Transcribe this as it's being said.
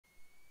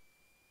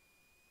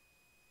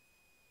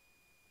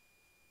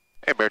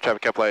Hey, Bear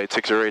traffic cap light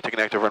 608,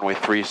 taking active runway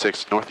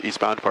 36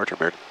 northeastbound, departure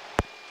Merritt.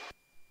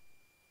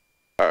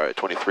 Alright,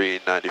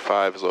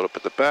 2395 is load up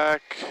in the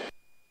back.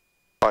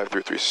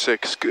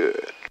 5336,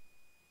 good.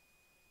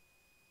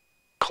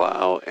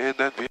 Cloud, and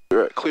then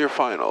we're at clear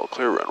final,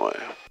 clear runway.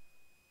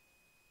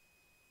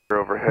 You're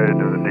overhead to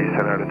the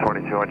descent out of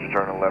 2200,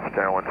 turn left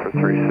downwind for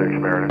 36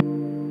 Meredith.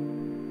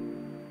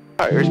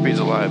 Alright, airspeed's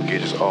alive,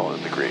 gauge is all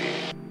in the green.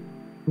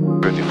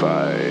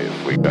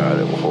 55, we got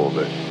it, we'll hold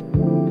it.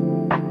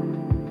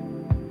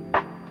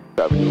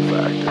 Traffic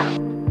factor.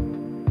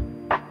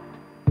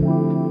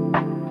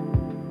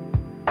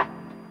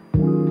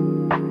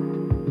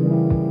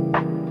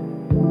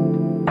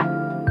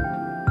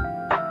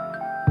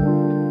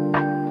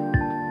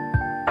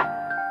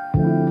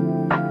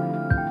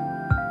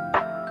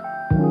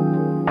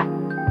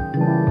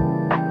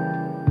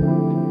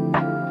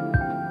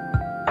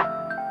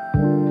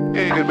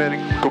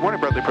 Good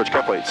morning, Bradley, approach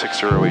cap light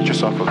 608,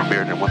 just off of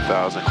Meriden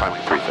 1000,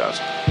 climbing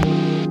 3000.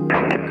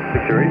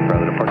 608,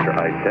 further departure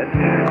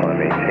I-10, climb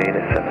maintain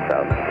at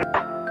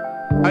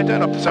 7000.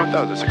 I-10 up to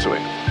 7000,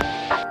 608.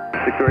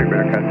 608,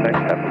 radar contact,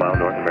 half a mile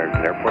north of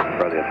Meriden Airport,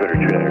 further altimeter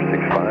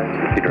 2965,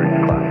 proceed direct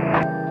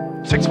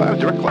cloud. 65,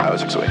 direct cloud,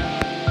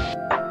 608.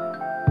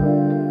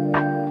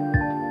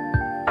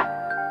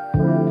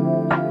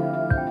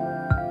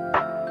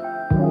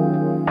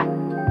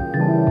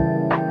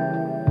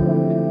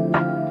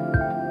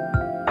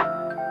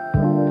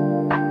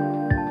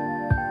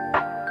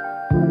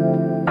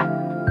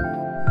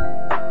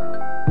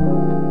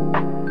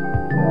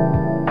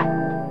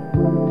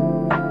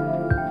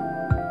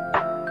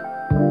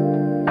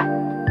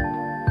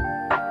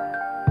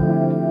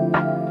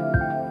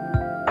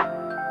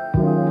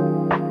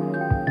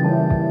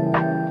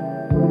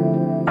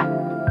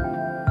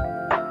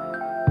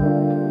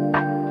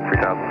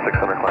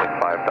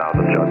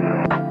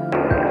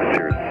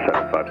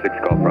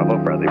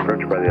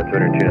 Approach by the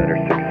altimeter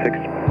 2966,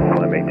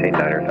 climb maintain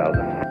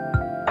 9000.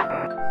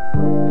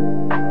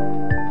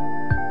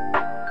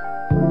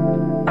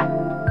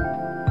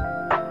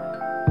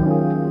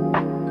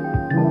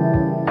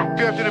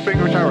 Good afternoon,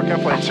 Bangor Tower, cap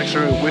flight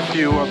 608 with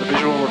you on the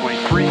visual runway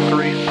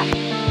 33.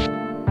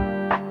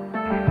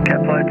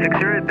 Cap flight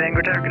 608,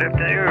 Bangor Tower, good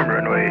afternoon,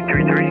 runway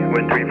 33,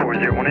 wind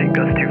 34018,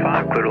 gust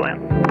 25, clear to land.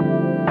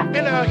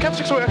 And cap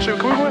 608, actually,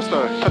 can we go west,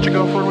 touch and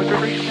go for runway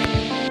 33?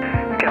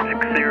 Cap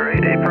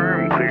 608,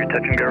 affirm, clear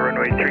touch and go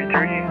runway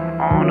 33,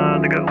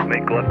 on the go,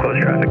 make left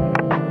close traffic.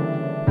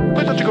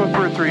 Clear touch and go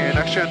 33, and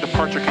actually on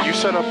departure, can you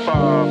set up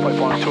flight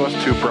following to us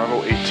to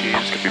Bravo 18,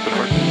 it's going to be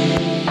Bitford.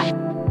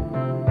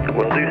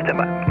 Will do, stand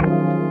by.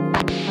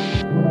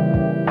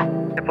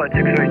 Cap flight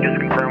 608, just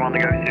confirm on the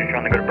go, so you're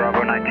trying to go to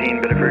Bravo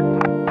 19, Bitford.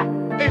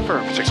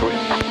 Affirm, 608.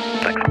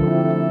 Thanks.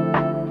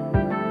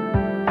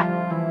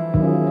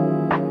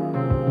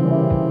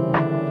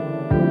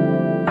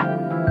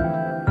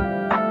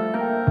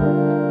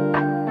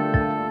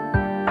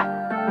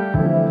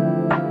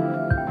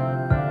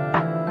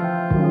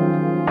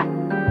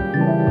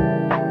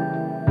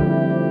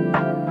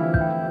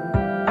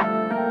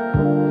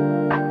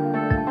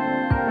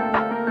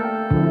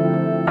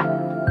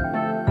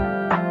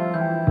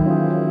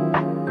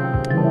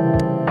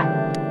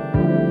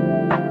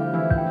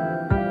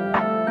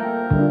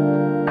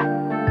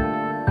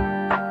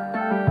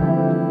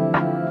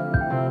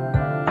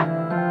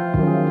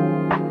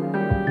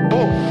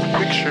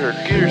 Make sure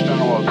gears down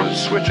all good,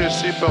 switches,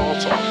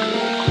 seatbelts, all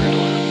good, clear to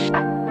land.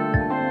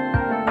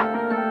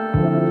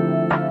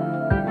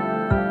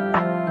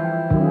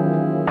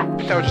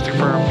 Now just to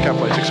confirm, cap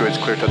flight 608 is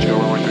clear, touch and go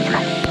runway 33.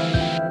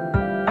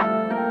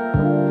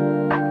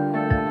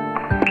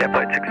 Cap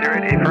flight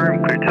 608, affirm,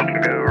 clear touch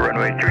and go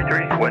runway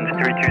 33, winds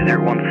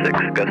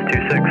 32016, gust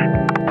 26.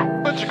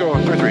 Let's go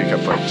 33, cap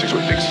flight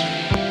 608, thanks.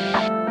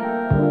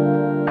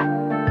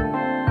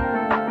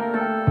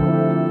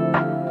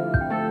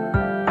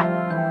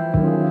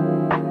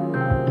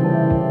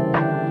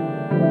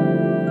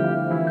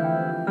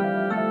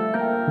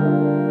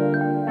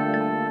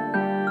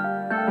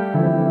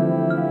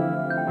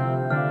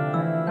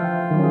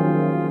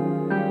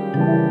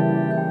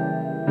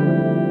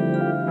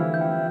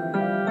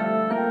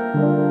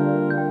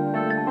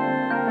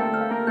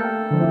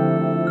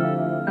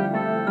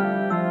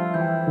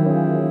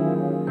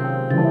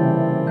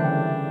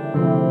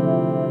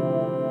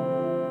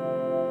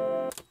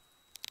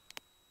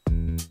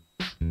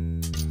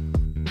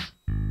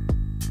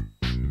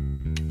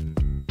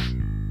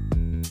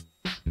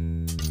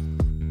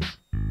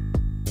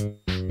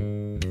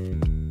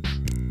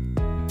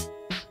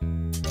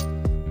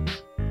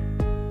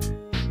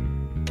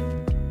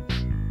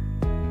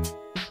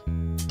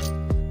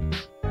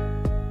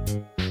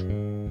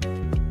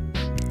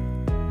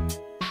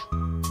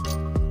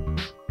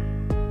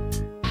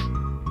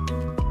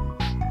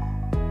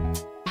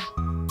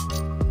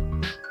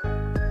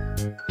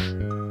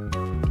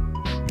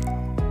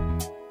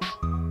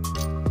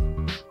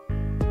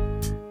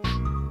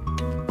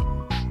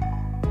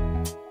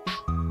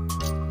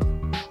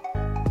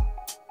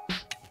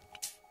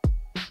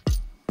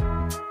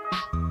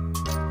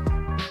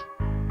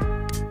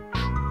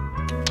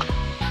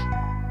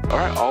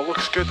 Alright, all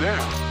looks good there.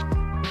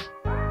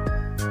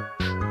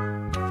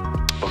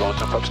 Hold on,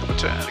 temp up's coming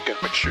 10. Again,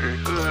 make sure you're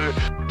good.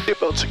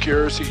 Seatbelt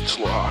secure, seats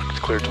locked,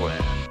 clear to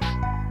land.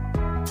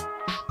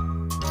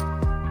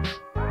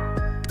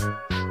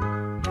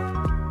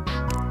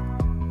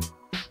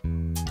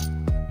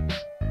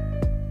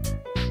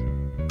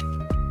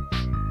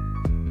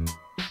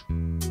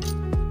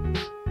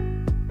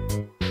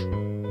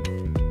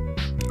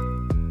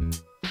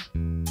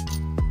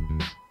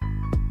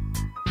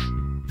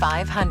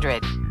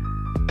 $500.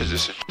 Is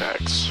this in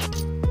X?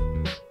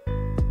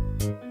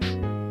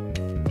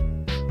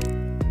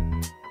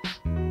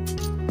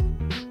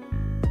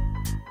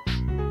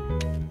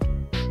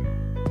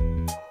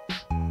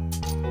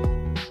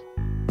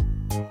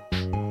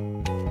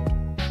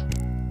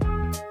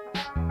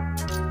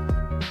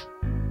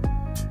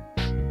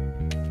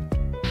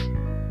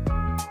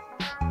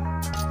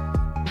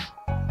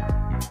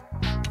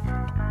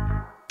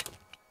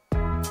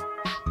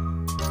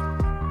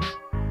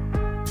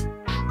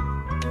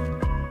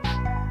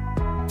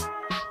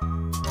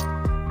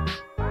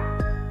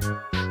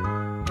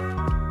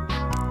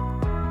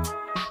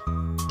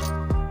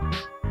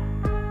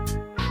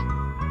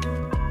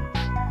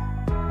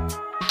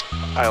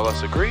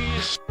 ILS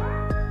agrees.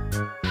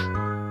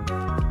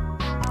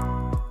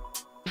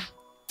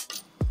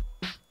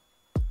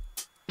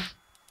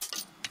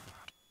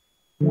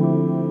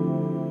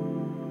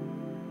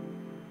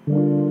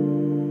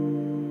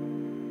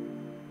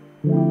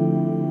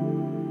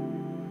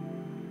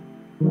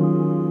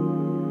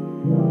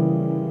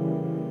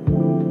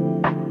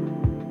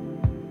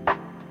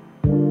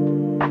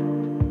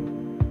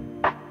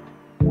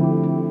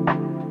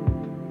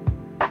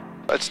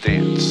 Let's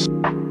dance.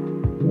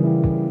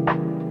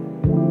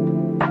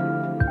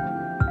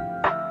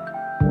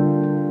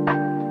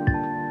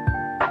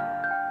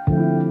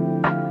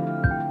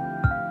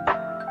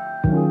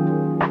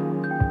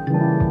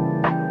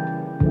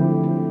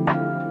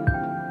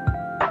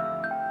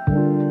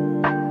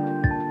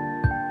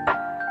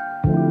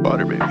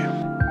 Butter, baby.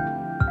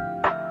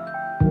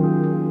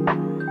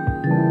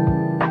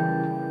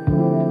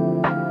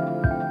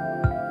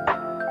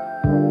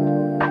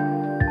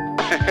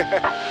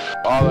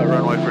 All that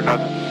runway for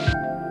nothing.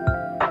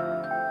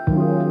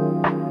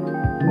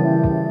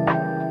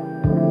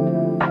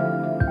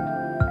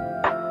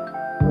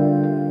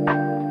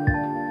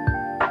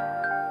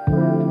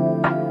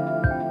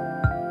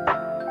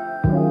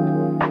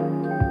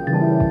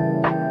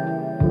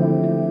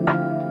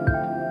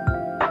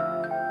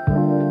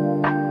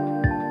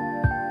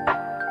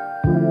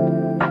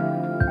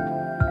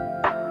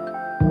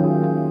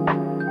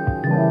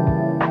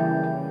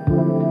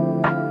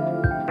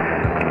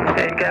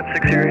 Cap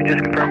 60,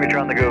 just confirm you're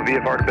on the go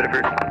VFR to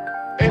Biddeford.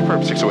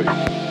 Affirm 608.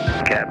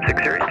 Cap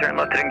 60, turn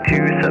left heading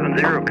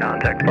 270,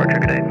 contact departure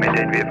today,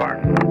 maintain VFR.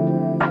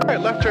 Alright,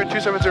 left turn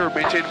 270,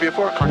 maintain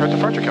VFR, contact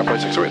departure, cap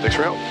flight 608, thanks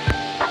for your help.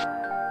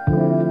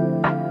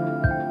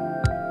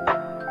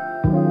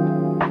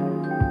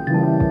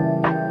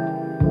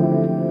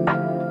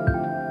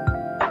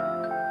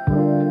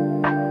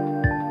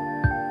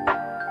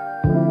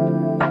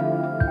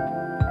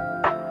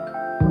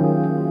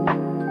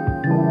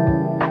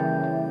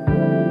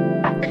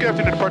 Good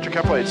afternoon, departure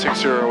cap flight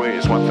 608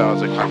 is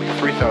 1000, climbing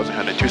 3000,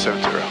 heading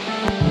 270.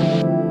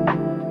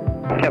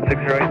 Cap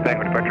 608, back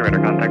with departure,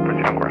 radar contact,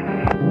 proceed on course.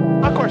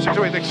 On course,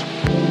 608, thanks.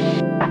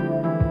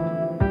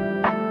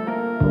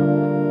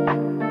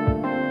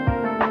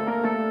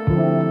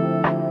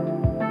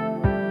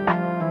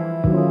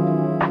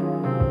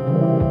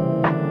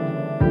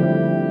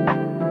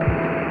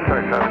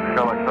 Sorry, traffic,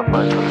 Skyline,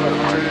 sunflight,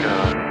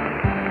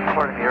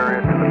 departing the area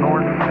to the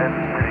north and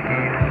to the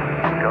east,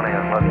 going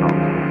on left now.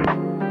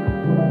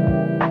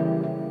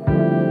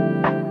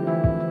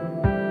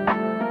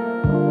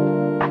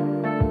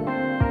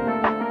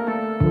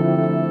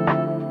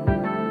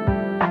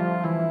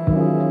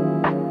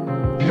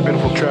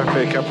 Beautiful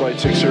traffic, cap flight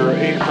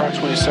 608,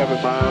 approximately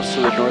 7 miles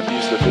to the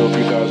northeast of the field,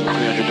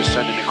 3,300,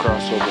 descending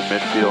across over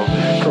midfield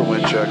for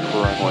wind check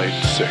for runway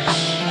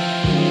 6.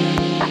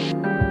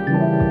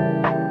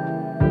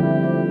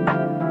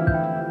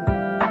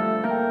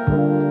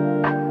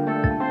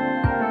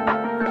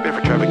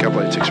 Beautiful traffic, cap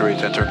flight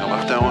 608, entering the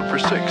left down 1 for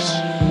 6.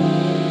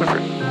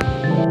 Whitford.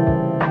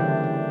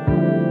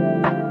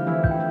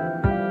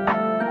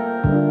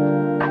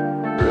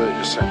 Really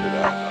descended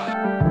out.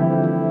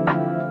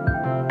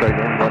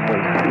 Again, runway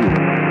 2.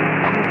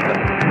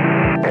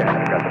 Yeah, I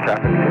got the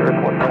traffic here at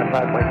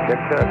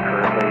 155.6,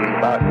 currently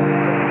about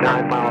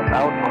 9 miles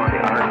out on the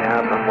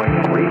RNAV, runway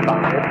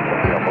 35, so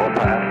we have full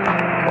pass.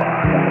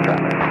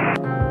 Traffic.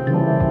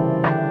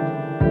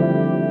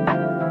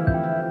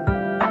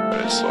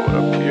 Let's slow it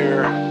up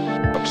here.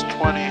 Ups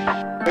 20.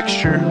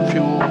 Mixture,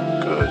 fuel,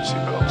 good,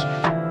 seatbelts.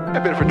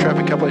 And Biddeford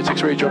traffic, cap flight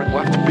 608, joining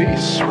left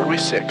base, runway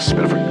 6,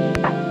 Biddeford.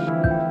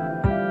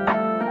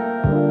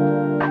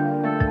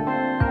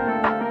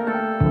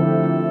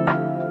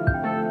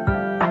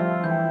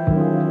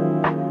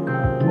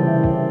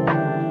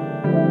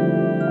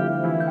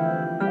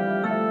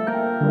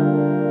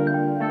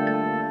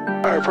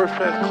 Airport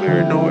path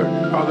clear, no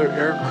other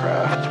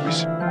aircraft. We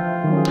see.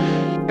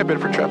 Yeah,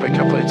 Bedford traffic,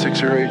 Flight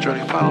 608,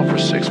 joining final for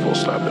 6, full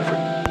stop, Bedford.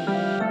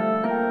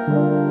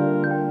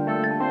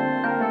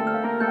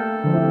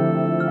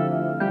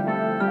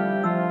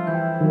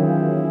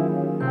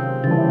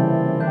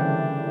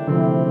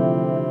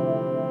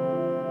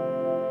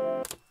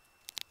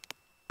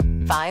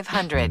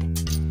 $500.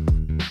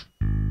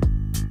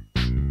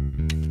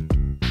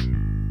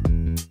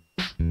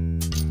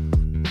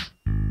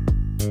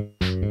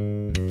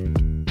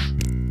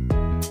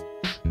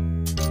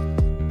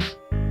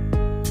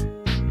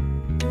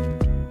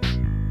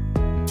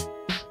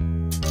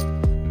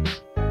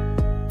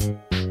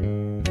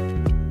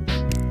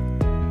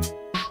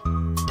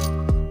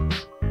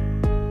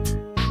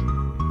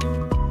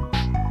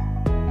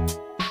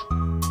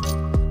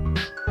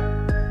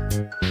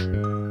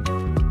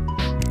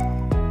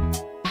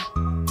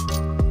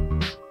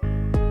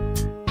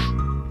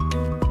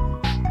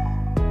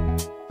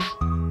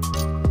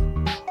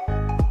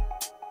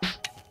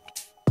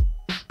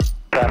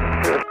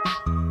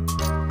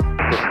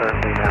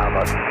 Currently now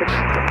about 6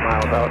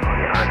 miles out on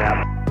the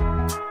RNAV.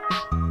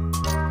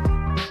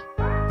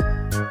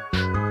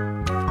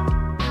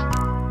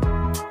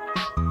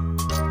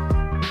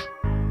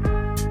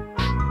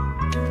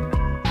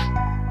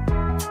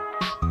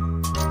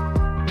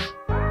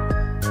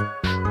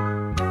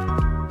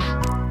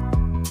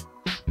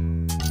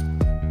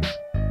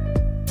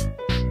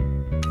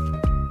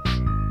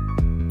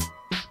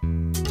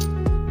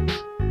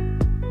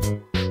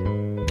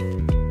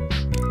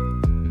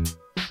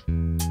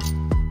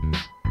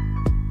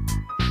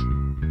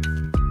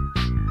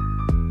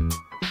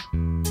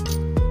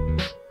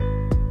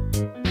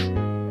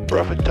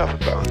 Rough and tough and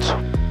bounce.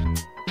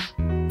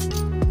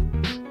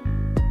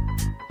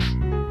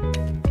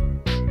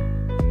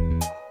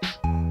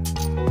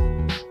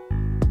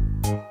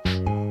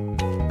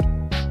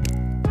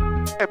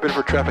 Yeah,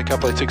 Bedford traffic,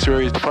 Flight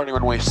 608 is departing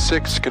runway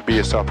 6, could be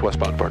a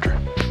southwestbound departure.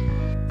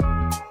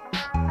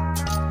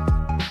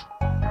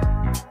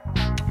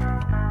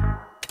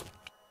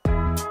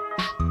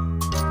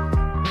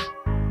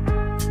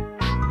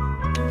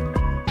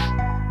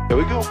 There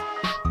we go.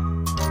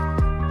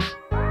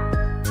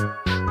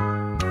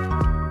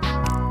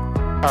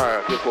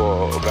 Alright,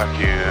 beautiful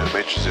vacuum,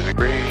 inches in the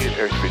green,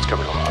 airspeed's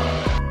coming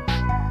alive.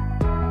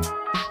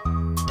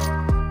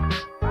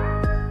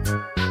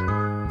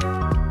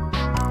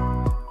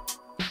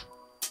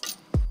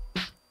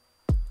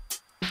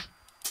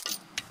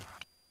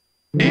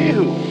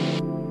 Ew!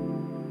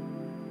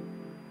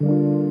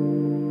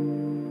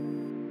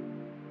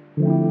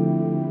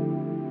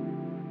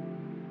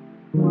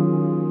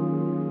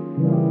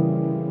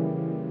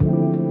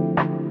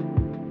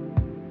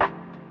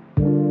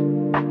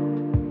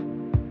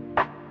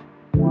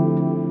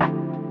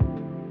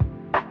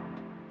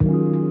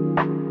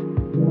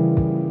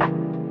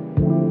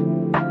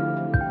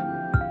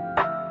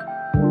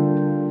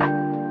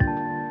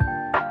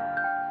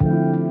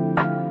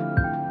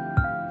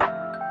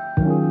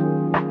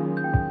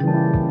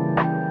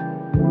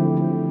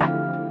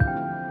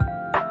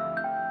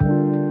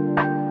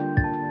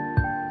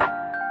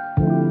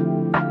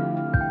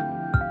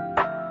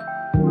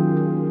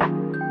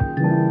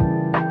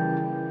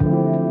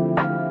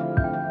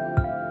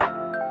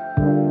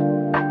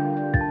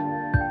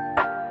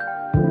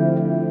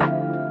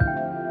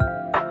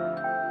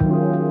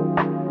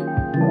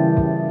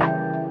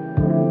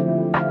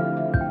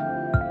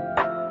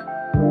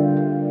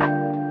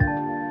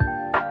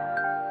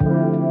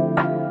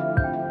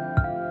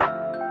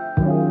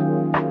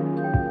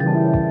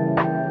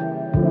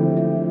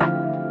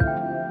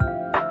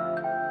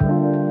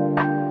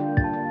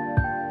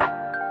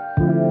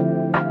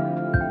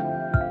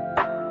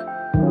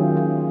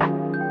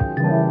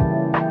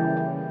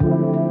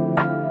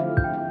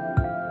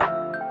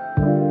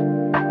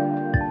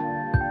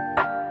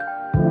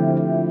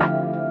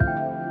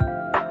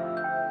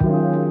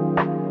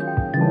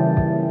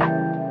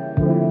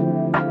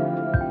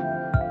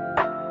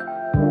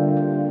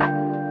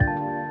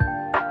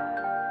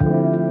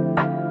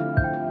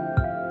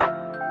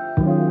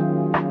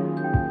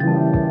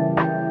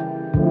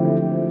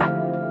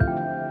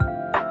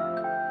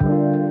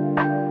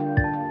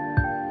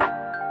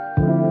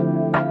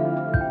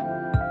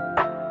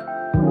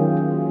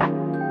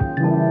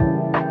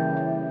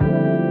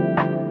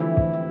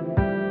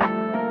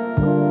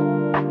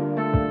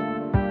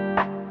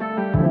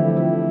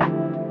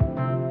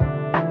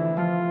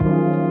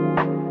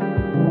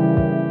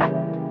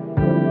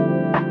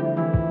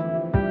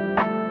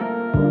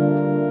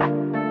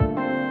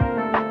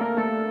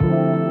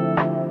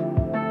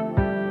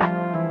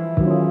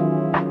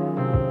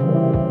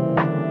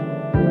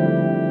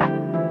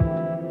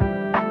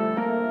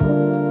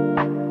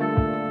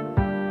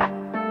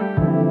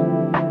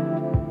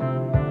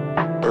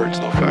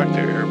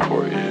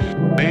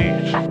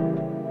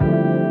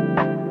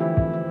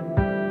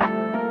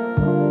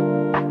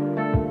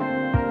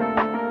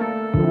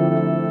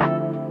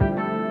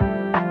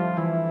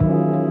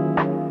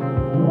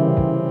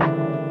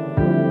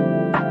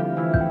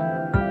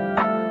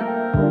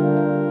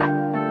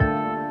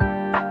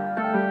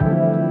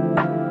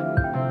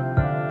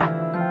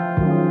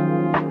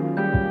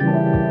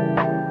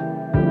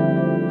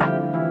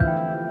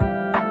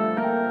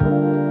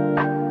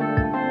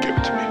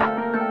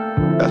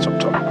 That's what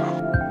I'm talking about.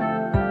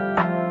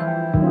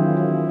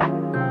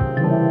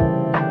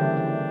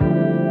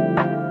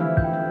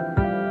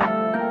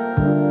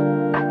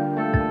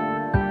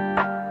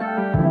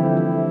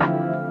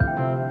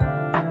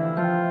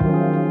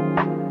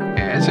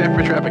 And San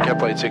for traffic, Cap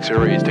Flight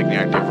 608 is taking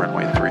active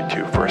runway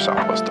 32 for a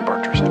southwest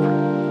departure 7.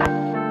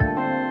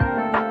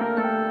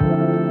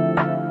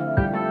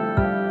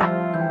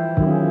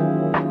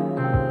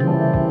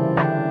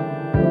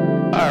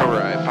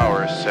 Alright,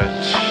 power is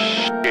set.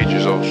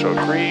 Gauges all show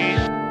green.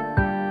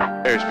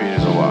 Airspeed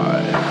is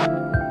alive.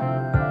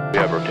 We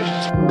have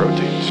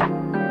rotates.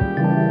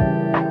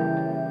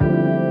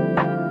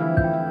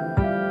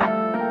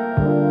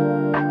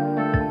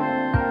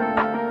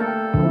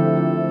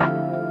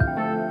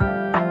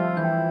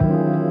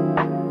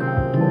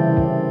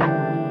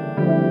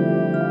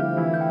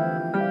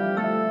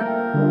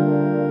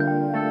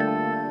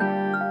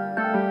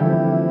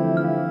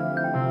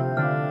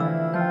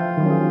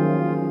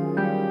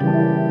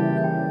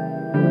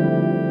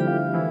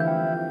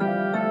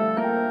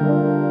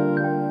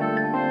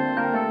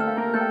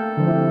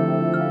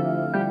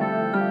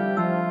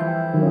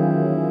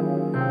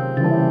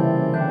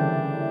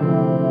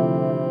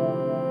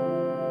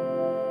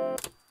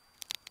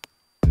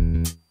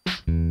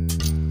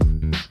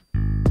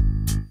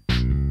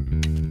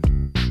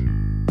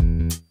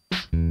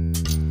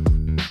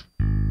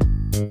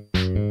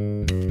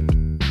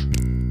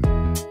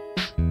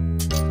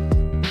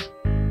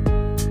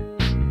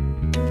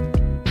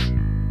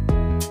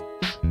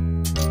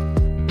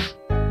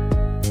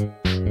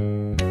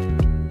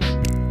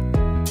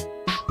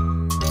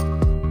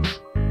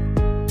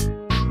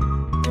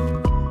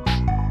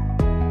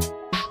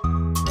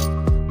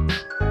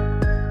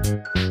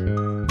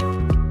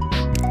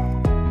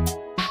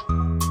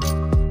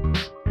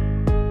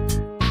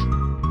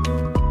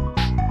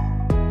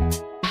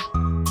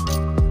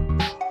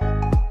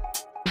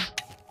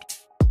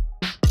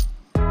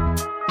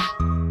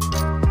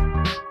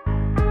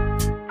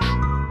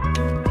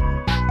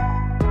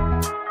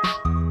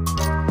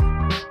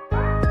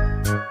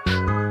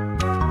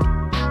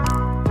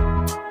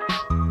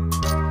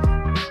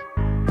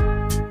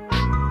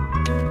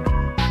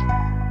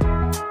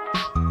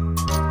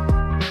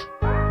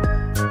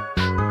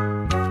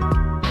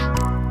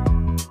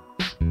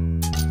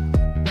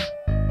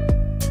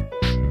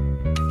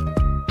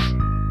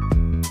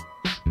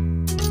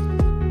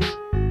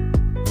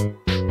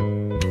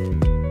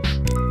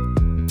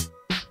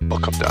 We'll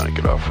come down and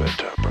get off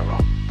at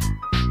Bravo.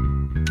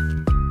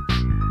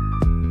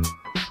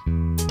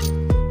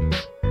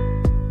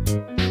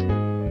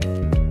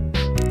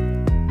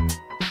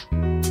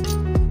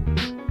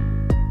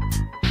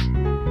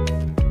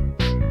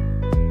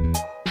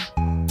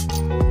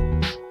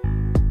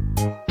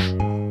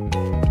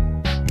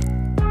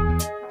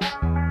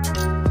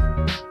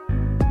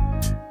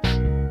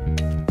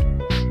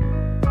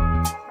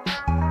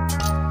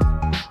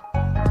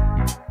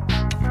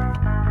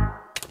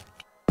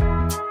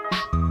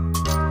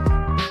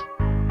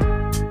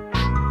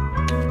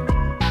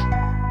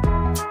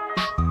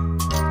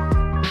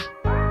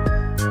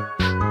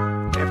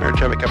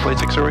 Traffic Cap Flight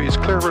 608 is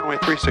clear, runway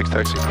 36,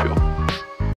 taxiing fuel.